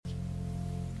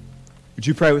Would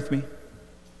you pray with me?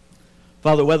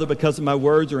 Father, whether because of my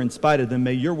words or in spite of them,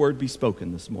 may your word be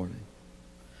spoken this morning.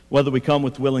 Whether we come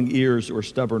with willing ears or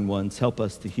stubborn ones, help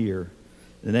us to hear.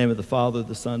 In the name of the Father,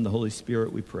 the Son, and the Holy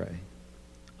Spirit, we pray.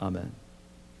 Amen.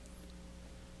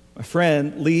 My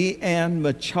friend, Lee Ann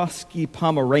Machowski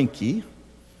Pomeranke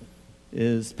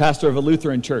is pastor of a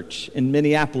Lutheran church in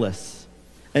Minneapolis.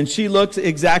 And she looks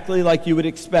exactly like you would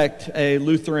expect a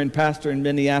Lutheran pastor in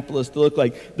Minneapolis to look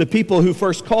like. The people who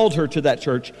first called her to that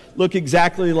church look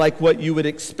exactly like what you would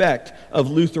expect of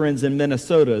Lutherans in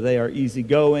Minnesota. They are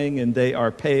easygoing, and they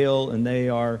are pale, and they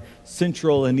are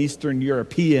Central and Eastern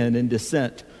European in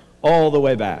descent all the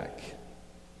way back.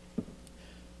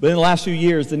 But in the last few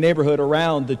years, the neighborhood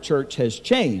around the church has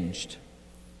changed.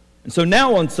 And so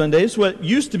now on Sundays, what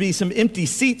used to be some empty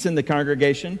seats in the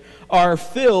congregation are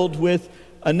filled with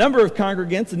a number of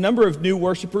congregants, a number of new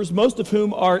worshipers, most of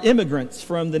whom are immigrants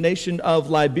from the nation of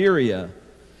Liberia.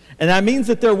 And that means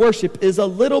that their worship is a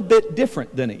little bit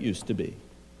different than it used to be.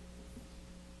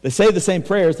 They say the same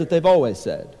prayers that they've always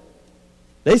said.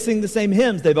 They sing the same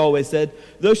hymns they've always said,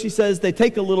 though she says they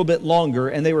take a little bit longer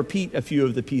and they repeat a few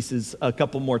of the pieces a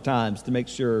couple more times to make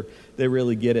sure they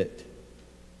really get it.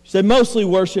 She said mostly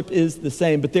worship is the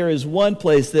same, but there is one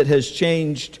place that has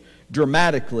changed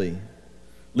dramatically.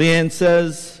 Leanne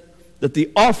says that the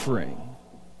offering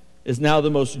is now the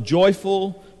most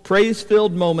joyful,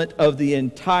 praise-filled moment of the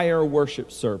entire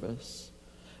worship service.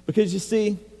 Because you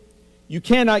see, you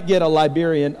cannot get a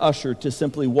Liberian usher to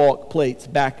simply walk plates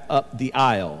back up the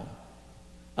aisle.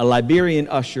 A Liberian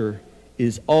usher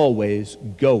is always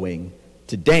going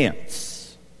to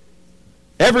dance.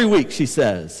 Every week, she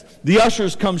says, the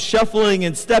ushers come shuffling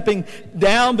and stepping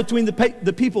down between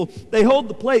the people. They hold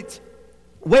the plates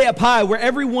way up high where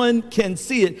everyone can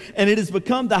see it, and it has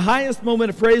become the highest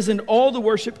moment of praise in all the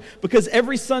worship because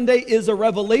every Sunday is a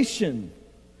revelation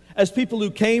as people who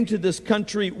came to this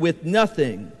country with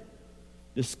nothing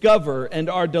discover and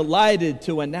are delighted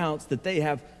to announce that they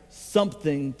have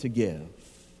something to give.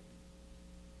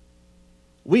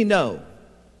 We know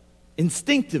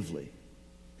instinctively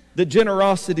that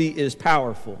generosity is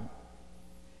powerful.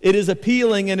 It is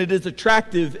appealing and it is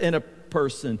attractive in a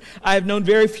person. I have known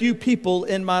very few people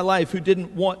in my life who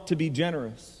didn't want to be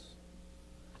generous.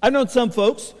 I've known some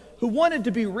folks who wanted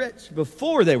to be rich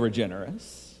before they were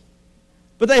generous,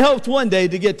 but they hoped one day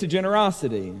to get to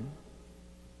generosity.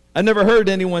 I never heard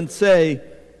anyone say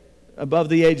above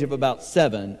the age of about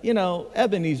 7,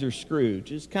 Ebenezer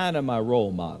Scrooge is kind of my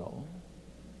role model.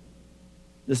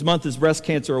 This month is Breast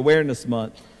Cancer Awareness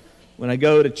Month. When I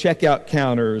go to checkout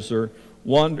counters or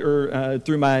wander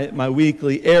through my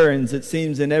weekly errands, it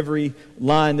seems in every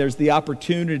line there's the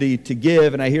opportunity to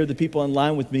give, and I hear the people in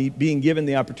line with me being given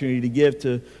the opportunity to give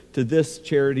to this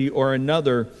charity or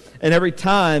another. And every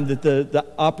time that the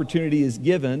opportunity is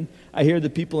given, I hear the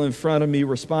people in front of me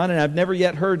respond, and I've never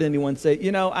yet heard anyone say,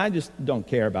 I just don't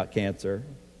care about cancer.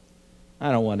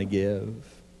 I don't want to give.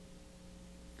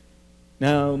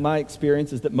 Now, my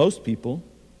experience is that most people,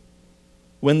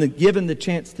 when given the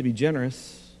chance to be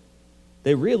generous,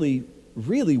 they really,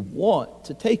 really want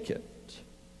to take it.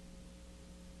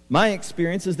 My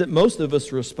experience is that most of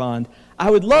us respond,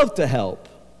 I would love to help.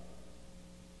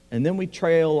 And then we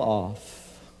trail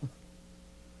off.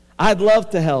 I'd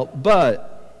love to help,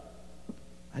 but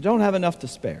I don't have enough to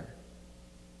spare.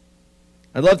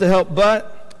 I'd love to help,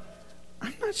 but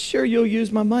I'm not sure you'll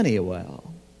use my money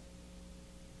well.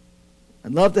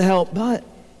 I'd love to help, but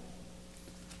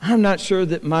I'm not sure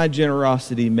that my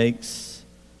generosity makes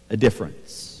a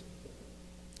difference.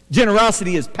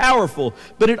 Generosity is powerful,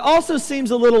 but it also seems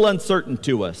a little uncertain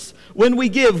to us. When we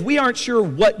give, we aren't sure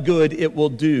what good it will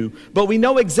do, but we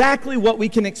know exactly what we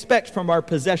can expect from our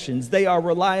possessions. They are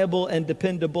reliable and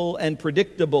dependable and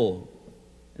predictable,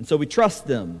 and so we trust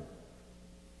them.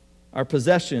 Our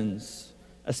possessions,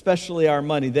 especially our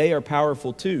money, they are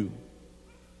powerful too.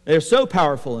 They are so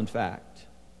powerful, in fact,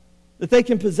 that they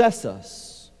can possess us.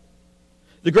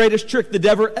 The greatest trick the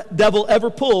devil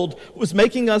ever pulled was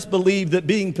making us believe that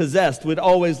being possessed would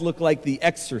always look like The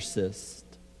Exorcist.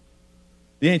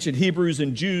 The ancient Hebrews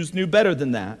and Jews knew better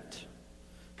than that.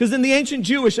 Because in the ancient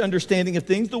Jewish understanding of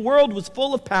things, the world was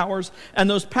full of powers, and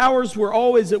those powers were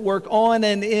always at work on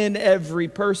and in every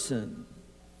person.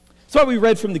 That's why we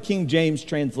read from the King James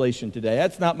translation today.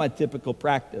 That's not my typical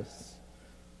practice.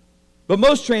 But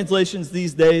most translations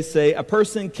these days say a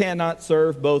person cannot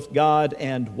serve both God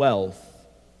and wealth.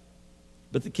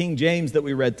 But the King James that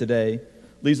we read today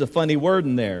leaves a funny word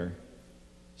in there.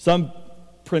 Some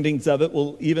printings of it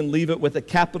will even leave it with a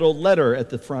capital letter at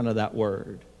the front of that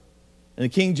word. In the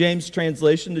King James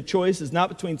translation, the choice is not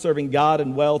between serving God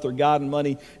and wealth or God and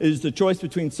money. It is the choice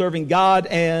between serving God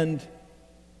and,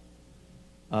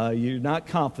 you're not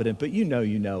confident, but you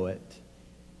know it.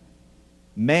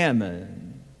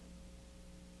 Mammon.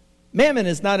 Mammon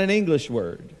is not an English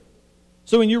word.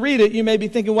 So when you read it, you may be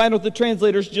thinking, why don't the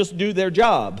translators just do their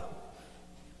job?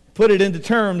 Put it into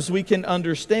terms we can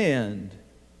understand.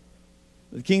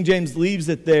 The King James leaves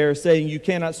it there saying you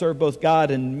cannot serve both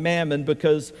God and mammon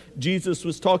because Jesus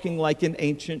was talking like an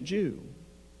ancient Jew.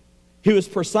 He was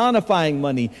personifying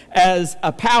money as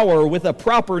a power with a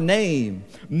proper name.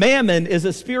 Mammon is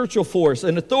a spiritual force,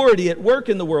 an authority at work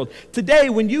in the world. Today,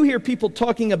 when you hear people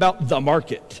talking about the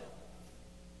market,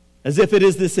 as if it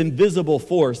is this invisible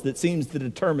force that seems to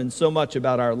determine so much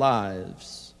about our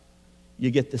lives, you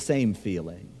get the same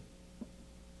feeling.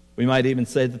 We might even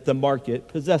say that the market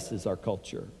possesses our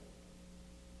culture.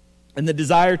 And the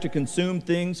desire to consume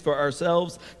things for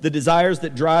ourselves, the desires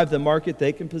that drive the market,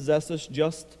 they can possess us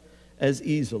just as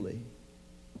easily.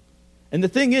 And the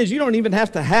thing is, you don't even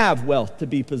have to have wealth to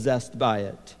be possessed by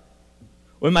it.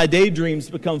 When my daydreams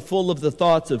become full of the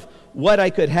thoughts of what I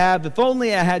could have if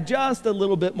only I had just a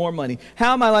little bit more money,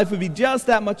 how my life would be just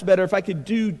that much better if I could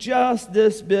do just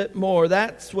this bit more.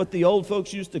 That's what the old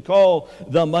folks used to call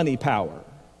the money power.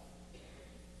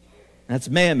 That's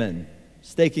mammon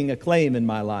staking a claim in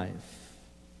my life.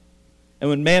 And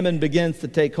when mammon begins to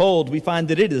take hold, we find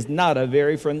that it is not a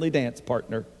very friendly dance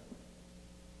partner.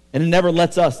 And it never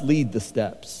lets us lead the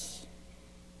steps.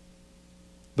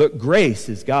 But grace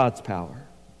is God's power,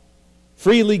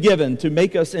 freely given to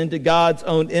make us into God's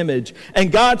own image.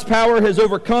 And God's power has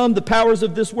overcome the powers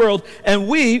of this world. And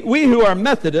we who are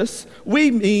Methodists, we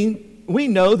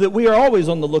know that we are always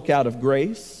on the lookout of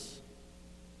grace.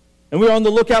 And we're on the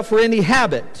lookout for any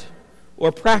habit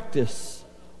or practice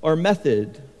or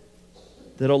method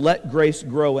that'll let grace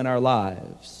grow in our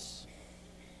lives.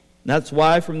 And that's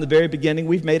why from the very beginning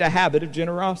we've made a habit of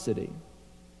generosity.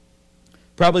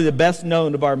 Probably the best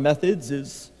known of our methods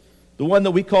is the one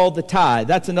that we call the tithe.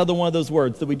 That's another one of those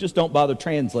words that we just don't bother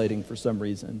translating for some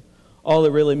reason. All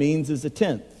it really means is a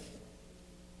tenth.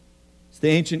 It's the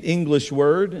ancient English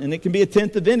word, and it can be a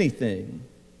tenth of anything.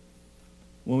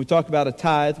 When we talk about a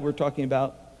tithe, we're talking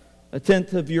about a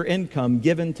tenth of your income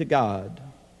given to God.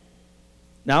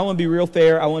 Now, I want to be real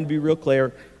fair. I want to be real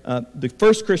clear. The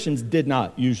first Christians did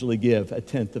not usually give a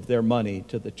tenth of their money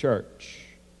to the church.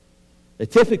 They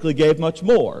typically gave much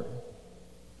more.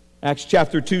 Acts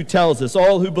chapter 2 tells us,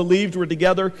 all who believed were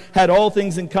together, had all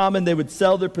things in common. They would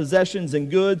sell their possessions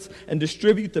and goods and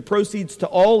distribute the proceeds to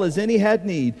all as any had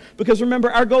need. Because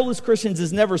remember, our goal as Christians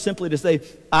is never simply to say,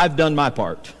 I've done my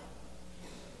part,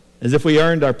 as if we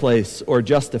earned our place or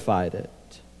justified it.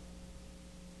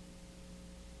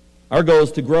 Our goal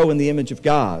is to grow in the image of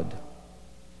God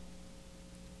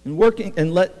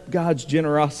and let God's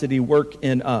generosity work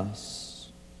in us.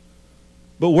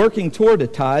 But working toward a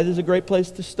tithe is a great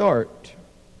place to start.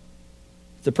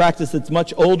 It's a practice that's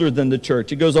much older than the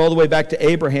church. It goes all the way back to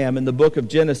Abraham in the book of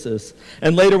Genesis.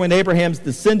 And later when Abraham's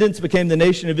descendants became the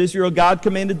nation of Israel, God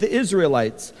commanded the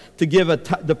Israelites to give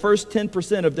the first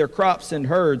 10% of their crops and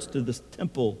herds to the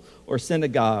temple or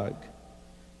synagogue.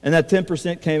 And that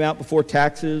 10% came out before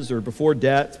taxes or before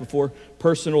debts, before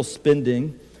personal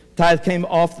spending. Tithe came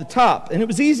off the top. And it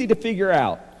was easy to figure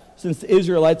out since the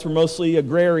Israelites were mostly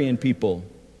agrarian people.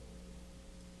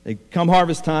 They'd come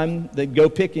harvest time, they'd go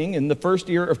picking, and the first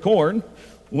ear of corn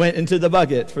went into the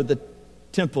bucket for the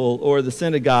temple or the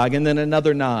synagogue, and then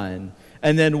another 9,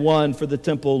 and then 1 for the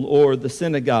temple or the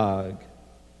synagogue.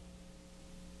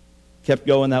 Kept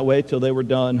going that way till they were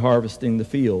done harvesting the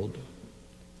field.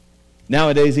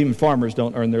 Nowadays, even farmers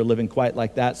don't earn their living quite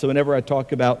like that. So whenever I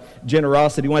talk about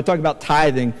generosity, when I talk about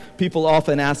tithing, people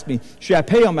often ask me, should I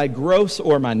pay on my gross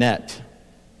or my net?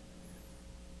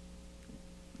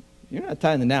 You're not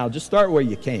tithing now. Just start where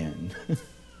you can.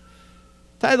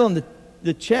 Tithe on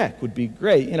the check would be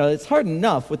great. You know, it's hard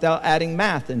enough without adding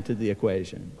math into the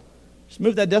equation. Just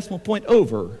move that decimal point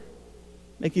over.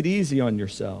 Make it easy on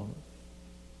yourself.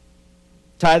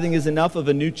 Tithing is enough of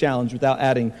a new challenge without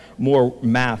adding more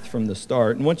math from the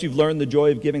start. And once you've learned the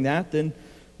joy of giving that, then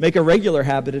make a regular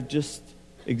habit of just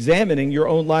examining your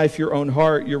own life, your own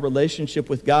heart, your relationship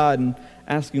with God, and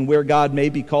asking where God may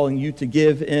be calling you to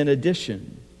give in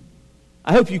addition.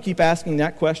 I hope you keep asking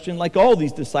that question, like all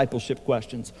these discipleship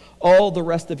questions, all the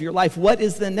rest of your life. What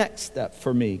is the next step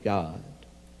for me, God?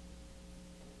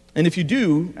 And if you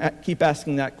do keep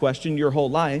asking that question your whole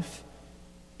life,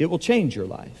 it will change your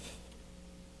life.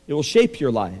 It will shape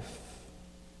your life.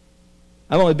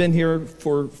 I've only been here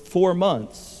for 4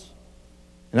 months,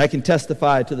 and I can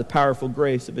testify to the powerful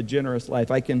grace of a generous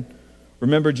life. I can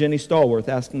Remember Jenny Stallworth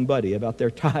asking Buddy about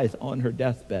their tithe on her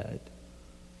deathbed.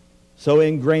 So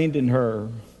ingrained in her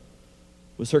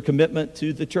was her commitment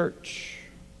to the church.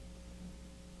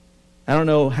 I don't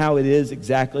know how it is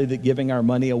exactly that giving our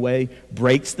money away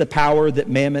breaks the power that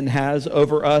mammon has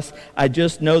over us. I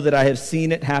just know that I have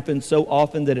seen it happen so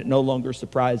often that it no longer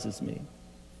surprises me.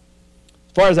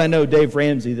 As far as I know, Dave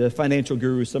Ramsey, the financial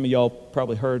guru some of y'all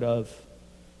probably heard of,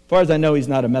 as far as I know, he's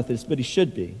not a Methodist, but he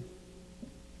should be.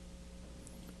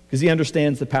 Because he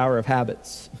understands the power of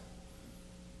habits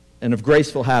and of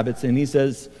graceful habits. And he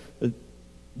says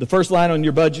the first line on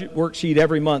your budget worksheet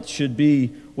every month should be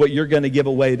what you're going to give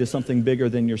away to something bigger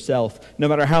than yourself. No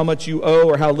matter how much you owe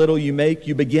or how little you make,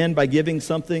 you begin by giving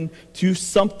something to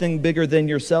something bigger than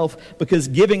yourself, because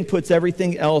giving puts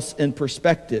everything else in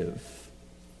perspective.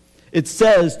 It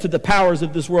says to the powers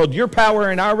of this world, your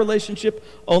power in our relationship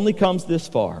only comes this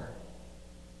far.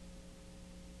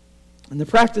 And the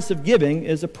practice of giving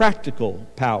is a practical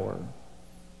power,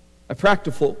 a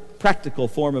practical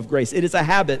form of grace. It is a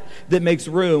habit that makes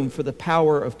room for the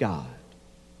power of God.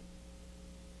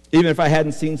 Even if I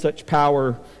hadn't seen such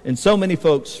power in so many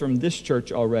folks from this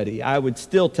church already, I would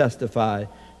still testify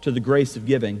to the grace of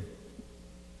giving.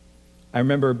 I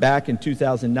remember back in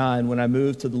 2009 when I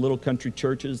moved to the little country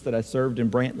churches that I served in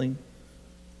Brantley.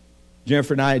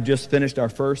 Jennifer and I had just finished our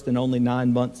first and only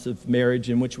 9 months of marriage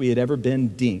in which we had ever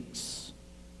been dinks.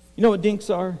 You know what dinks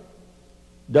are?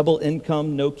 Double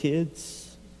income, no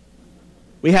kids.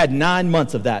 We had 9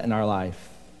 months of that in our life.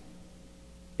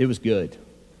 It was good.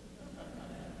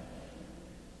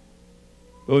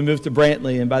 But we moved to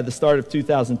Brantley, and by the start of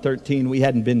 2013, we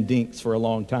hadn't been dinks for a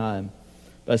long time.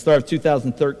 By the start of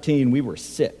 2013, we were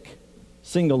sick.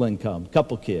 Single income,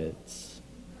 couple kids.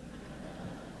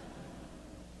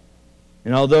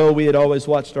 And although we had always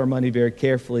watched our money very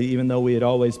carefully, even though we had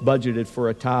always budgeted for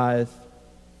a tithe,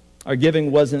 our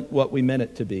giving wasn't what we meant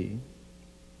it to be.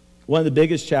 One of the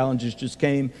biggest challenges just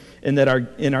came in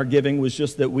our giving was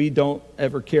just that we don't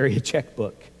ever carry a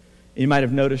checkbook. You might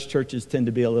have noticed churches tend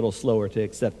to be a little slower to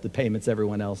accept the payments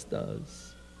everyone else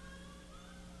does.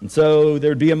 And so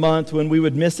there'd be a month when we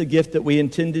would miss a gift that we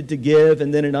intended to give,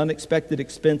 and then an unexpected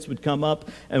expense would come up,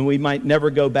 and we might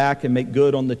never go back and make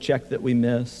good on the check that we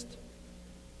missed.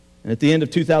 And at the end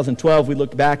of 2012, we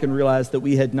looked back and realized that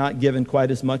we had not given quite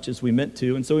as much as we meant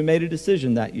to, and so we made a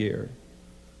decision that year.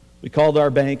 We called our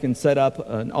bank and set up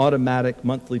an automatic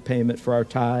monthly payment for our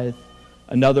tithe,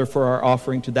 another for our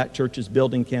offering to that church's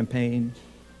building campaign,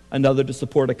 another to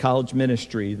support a college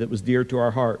ministry that was dear to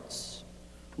our hearts.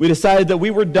 We decided that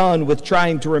we were done with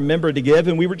trying to remember to give,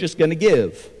 and we were just going to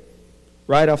give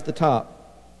right off the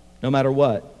top, no matter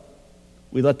what.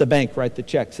 We let the bank write the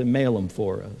checks and mail them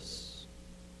for us.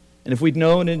 And if we'd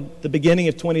known in the beginning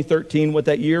of 2013 what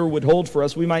that year would hold for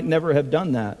us, we might never have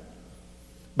done that.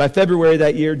 By February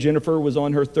that year, Jennifer was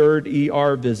on her 3rd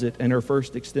ER visit and her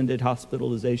first extended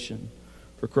hospitalization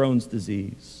for Crohn's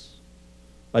disease.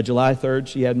 By July 3rd,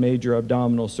 she had major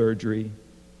abdominal surgery.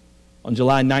 On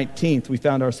July 19th, we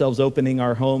found ourselves opening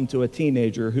our home to a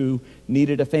teenager who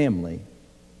needed a family.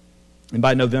 And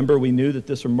by November, we knew that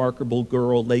this remarkable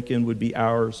girl, Lakin, would be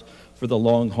ours for the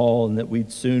long haul, and that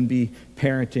we'd soon be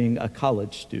parenting a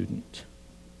college student.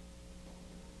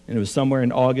 And it was somewhere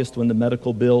in August when the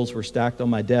medical bills were stacked on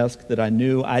my desk that I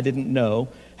knew I didn't know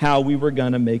how we were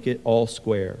going to make it all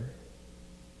square.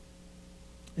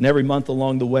 And every month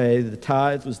along the way, the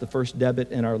tithe was the first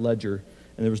debit in our ledger.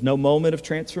 And there was no moment of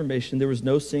transformation. There was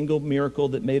no single miracle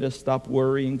that made us stop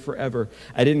worrying forever.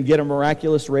 I didn't get a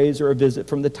miraculous raise or a visit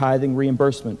from the tithing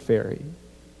reimbursement fairy.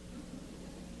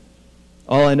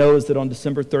 All I know is that on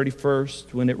December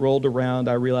 31st, when it rolled around,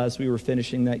 I realized we were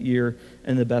finishing that year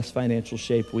in the best financial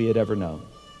shape we had ever known.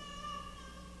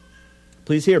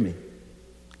 Please hear me.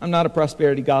 I'm not a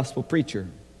prosperity gospel preacher.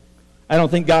 I don't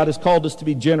think God has called us to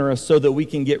be generous so that we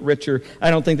can get richer.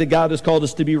 I don't think that God has called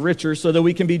us to be richer so that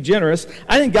we can be generous.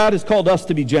 I think God has called us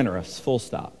to be generous, full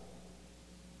stop.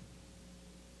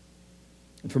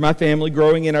 And for my family,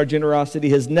 growing in our generosity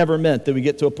has never meant that we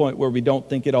get to a point where we don't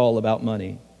think at all about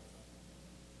money.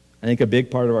 I think a big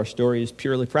part of our story is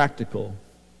purely practical.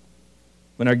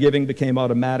 When our giving became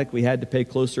automatic, we had to pay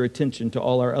closer attention to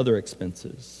all our other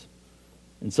expenses.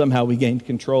 And somehow we gained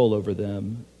control over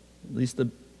them, at least a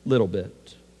little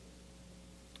bit.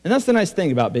 And that's the nice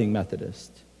thing about being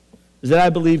Methodist, is that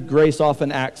I believe grace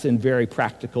often acts in very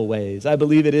practical ways. I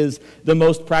believe it is the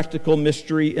most practical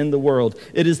mystery in the world.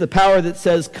 It is the power that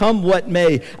says, come what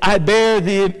may, I bear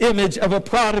the image of a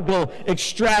prodigal,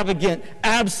 extravagant,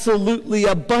 absolutely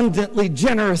abundantly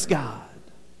generous God.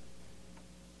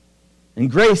 And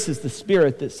grace is the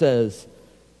spirit that says,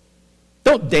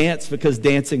 Don't dance because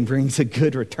dancing brings a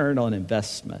good return on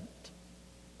investment.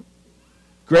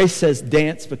 Grace says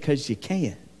dance because you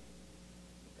can.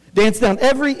 Dance down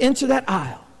every inch of that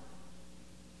aisle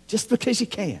just because you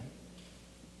can.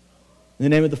 In the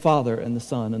name of the Father, and the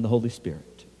Son, and the Holy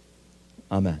Spirit.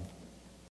 Amen.